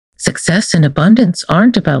Success and abundance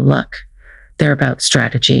aren't about luck, they're about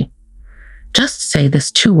strategy. Just say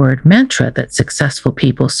this two-word mantra that successful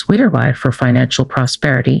people swear by for financial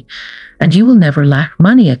prosperity, and you will never lack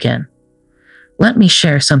money again. Let me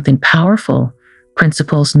share something powerful.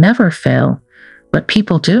 Principles never fail, but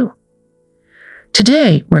people do.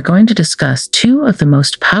 Today, we're going to discuss two of the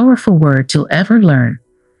most powerful words you'll ever learn.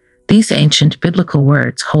 These ancient biblical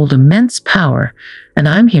words hold immense power, and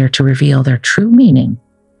I'm here to reveal their true meaning.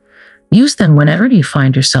 Use them whenever you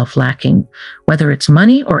find yourself lacking, whether it's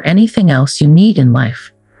money or anything else you need in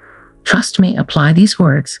life. Trust me, apply these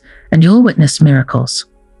words, and you'll witness miracles.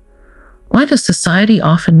 Why does society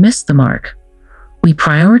often miss the mark? We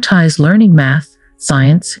prioritize learning math,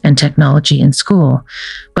 science, and technology in school,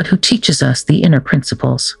 but who teaches us the inner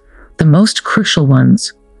principles, the most crucial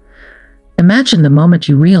ones? Imagine the moment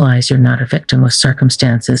you realize you're not a victim of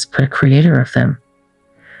circumstances, but a creator of them.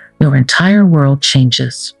 Your entire world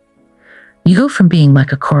changes. You go from being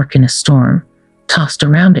like a cork in a storm, tossed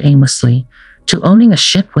around aimlessly, to owning a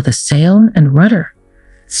ship with a sail and rudder,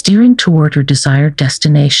 steering toward your desired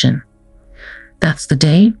destination. That's the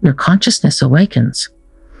day your consciousness awakens.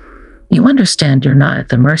 You understand you're not at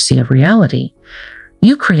the mercy of reality.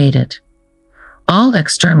 You create it. All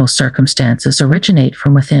external circumstances originate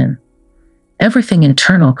from within. Everything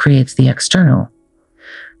internal creates the external.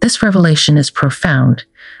 This revelation is profound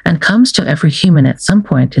and comes to every human at some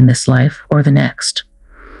point in this life or the next.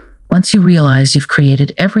 Once you realize you've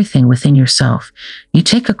created everything within yourself, you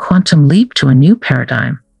take a quantum leap to a new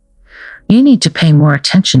paradigm. You need to pay more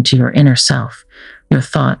attention to your inner self, your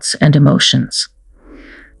thoughts and emotions.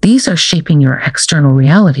 These are shaping your external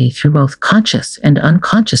reality through both conscious and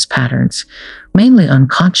unconscious patterns, mainly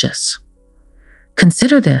unconscious.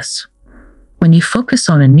 Consider this. When you focus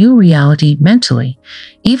on a new reality mentally,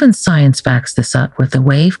 even science backs this up with the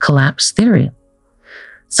wave collapse theory.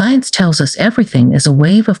 Science tells us everything is a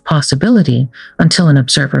wave of possibility until an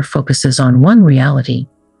observer focuses on one reality.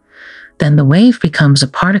 Then the wave becomes a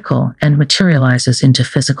particle and materializes into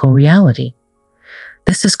physical reality.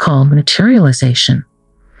 This is called materialization.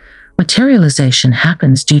 Materialization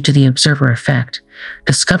happens due to the observer effect,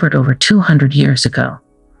 discovered over 200 years ago.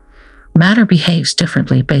 Matter behaves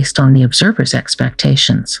differently based on the observer's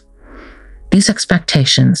expectations. These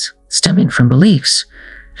expectations, stemming from beliefs,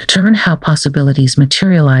 determine how possibilities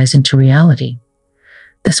materialize into reality.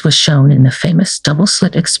 This was shown in the famous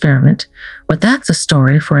double-slit experiment, but that's a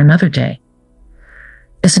story for another day.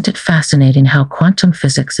 Isn't it fascinating how quantum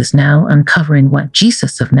physics is now uncovering what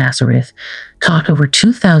Jesus of Nazareth taught over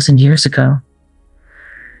 2,000 years ago?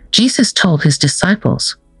 Jesus told his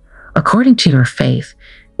disciples, "According to your faith,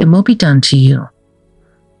 it will be done to you."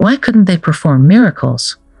 Why couldn't they perform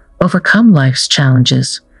miracles, overcome life's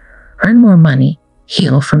challenges, earn more money,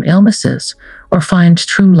 heal from illnesses, or find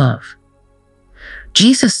true love?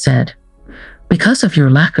 Jesus said, "Because of your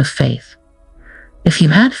lack of faith. If you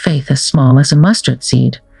had faith as small as a mustard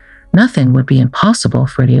seed, nothing would be impossible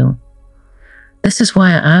for you." This is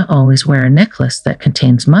why I always wear a necklace that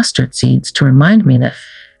contains mustard seeds to remind me that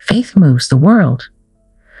faith moves the world.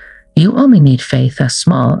 You only need faith as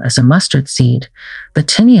small as a mustard seed, the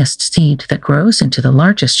tiniest seed that grows into the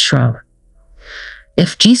largest shrub.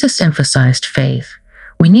 If Jesus emphasized faith,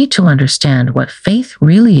 we need to understand what faith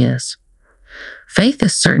really is. Faith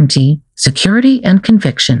is certainty, security, and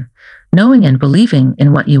conviction, knowing and believing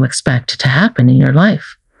in what you expect to happen in your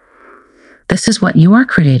life. This is what you are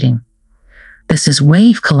creating. This is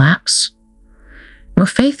wave collapse. Your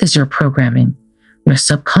faith is your programming, your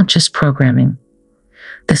subconscious programming.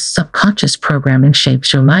 This subconscious programming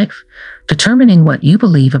shapes your life, determining what you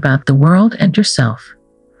believe about the world and yourself.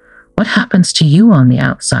 What happens to you on the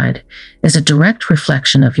outside is a direct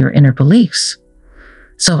reflection of your inner beliefs.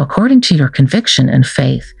 So according to your conviction and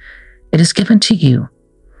faith, it is given to you.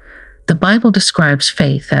 The Bible describes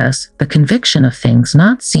faith as the conviction of things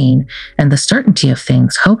not seen and the certainty of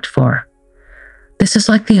things hoped for. This is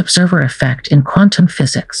like the observer effect in quantum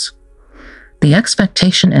physics. The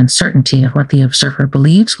expectation and certainty of what the observer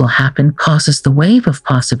believes will happen causes the wave of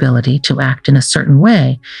possibility to act in a certain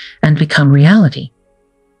way and become reality.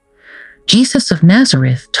 Jesus of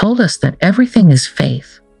Nazareth told us that everything is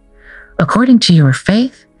faith. According to your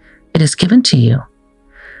faith, it is given to you.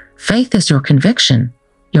 Faith is your conviction,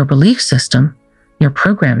 your belief system, your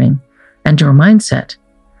programming, and your mindset.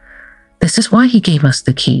 This is why he gave us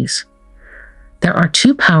the keys. There are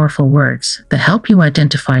two powerful words that help you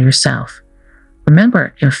identify yourself.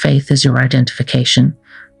 Remember, your faith is your identification,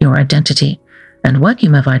 your identity, and what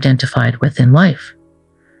you have identified with in life.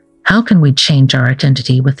 How can we change our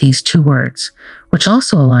identity with these two words, which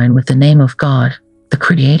also align with the name of God, the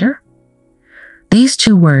Creator? These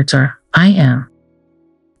two words are I am.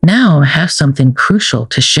 Now I have something crucial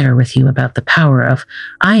to share with you about the power of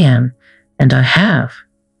I am and I have.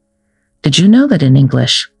 Did you know that in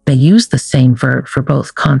English, they use the same verb for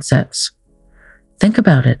both concepts? Think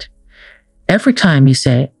about it. Every time you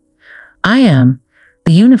say, I am,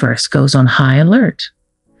 the universe goes on high alert.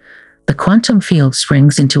 The quantum field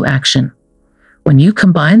springs into action. When you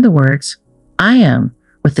combine the words, I am,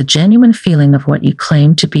 with the genuine feeling of what you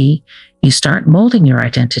claim to be, you start molding your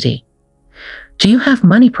identity. Do you have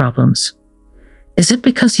money problems? Is it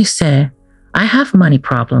because you say, I have money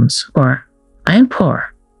problems, or I am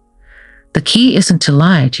poor? The key isn't to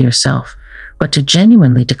lie to yourself, but to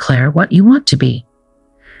genuinely declare what you want to be.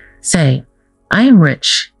 Say, I am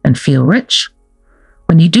rich, and feel rich.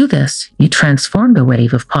 When you do this, you transform the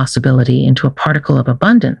wave of possibility into a particle of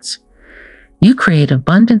abundance. You create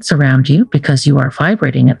abundance around you because you are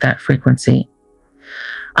vibrating at that frequency.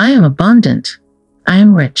 I am abundant. I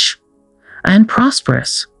am rich. I am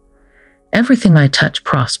prosperous. Everything I touch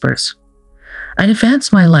prospers. I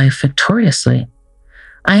advance my life victoriously.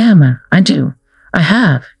 I am, I do, I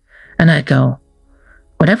have, and I go.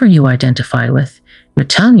 Whatever you identify with, you're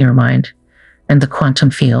telling your mind and the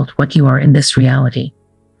quantum field what you are in this reality.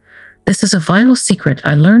 This is a vital secret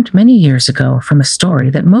I learned many years ago from a story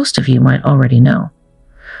that most of you might already know.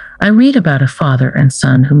 I read about a father and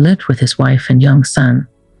son who lived with his wife and young son.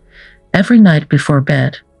 Every night before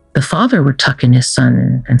bed, the father would tuck in his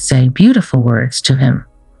son and say beautiful words to him.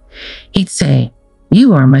 He'd say,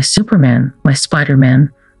 You are my Superman, my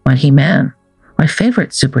Spider-Man, my He-Man, my favorite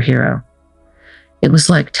superhero. It was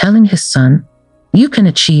like telling his son, You can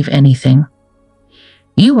achieve anything.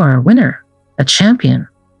 You are a winner, a champion.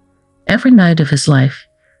 Every night of his life,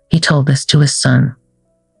 he told this to his son.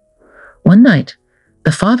 One night,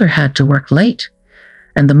 the father had to work late,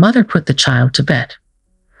 and the mother put the child to bed.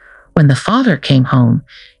 When the father came home,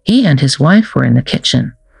 he and his wife were in the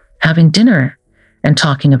kitchen, having dinner and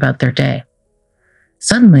talking about their day.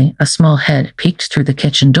 Suddenly, a small head peeked through the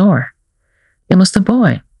kitchen door. It was the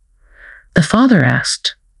boy. The father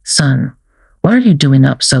asked, Son, what are you doing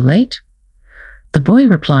up so late? The boy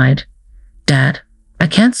replied, Dad, I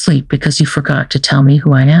can't sleep because you forgot to tell me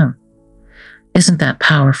who I am. Isn't that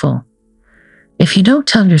powerful? If you don't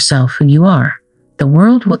tell yourself who you are, the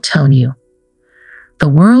world will tell you. The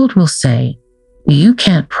world will say, You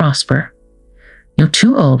can't prosper. You're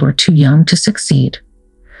too old or too young to succeed.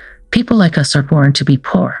 People like us are born to be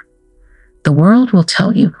poor. The world will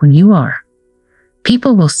tell you who you are.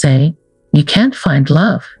 People will say, You can't find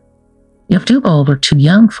love. You're too old or too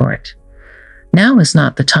young for it. Now is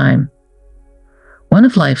not the time. One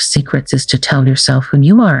of life's secrets is to tell yourself who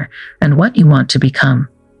you are and what you want to become.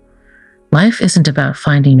 Life isn't about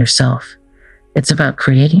finding yourself. It's about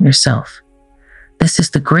creating yourself. This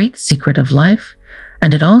is the great secret of life,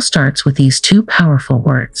 and it all starts with these two powerful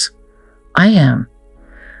words. I am.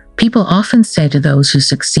 People often say to those who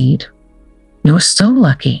succeed, You're so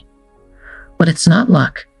lucky. But it's not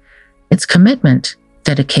luck. It's commitment,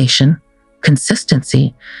 dedication,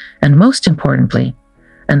 consistency, and most importantly,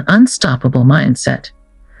 an unstoppable mindset.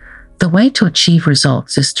 The way to achieve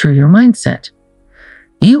results is through your mindset.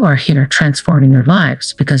 You are here transforming your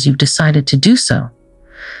lives because you've decided to do so.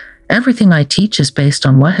 Everything I teach is based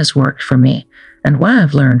on what has worked for me and what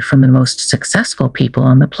I've learned from the most successful people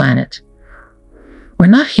on the planet. We're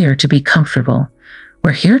not here to be comfortable.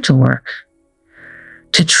 We're here to work.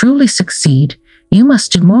 To truly succeed, you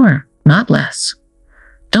must do more, not less.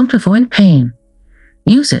 Don't avoid pain.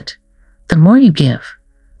 Use it. The more you give,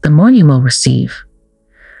 the more you will receive.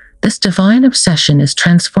 This divine obsession is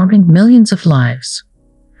transforming millions of lives.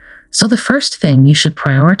 So the first thing you should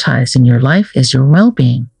prioritize in your life is your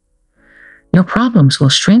well-being. Your problems will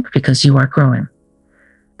shrink because you are growing.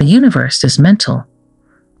 The universe is mental.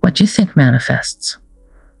 What you think manifests.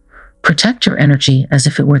 Protect your energy as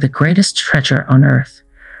if it were the greatest treasure on earth.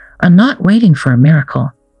 I'm not waiting for a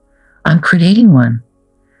miracle. I'm creating one.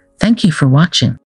 Thank you for watching.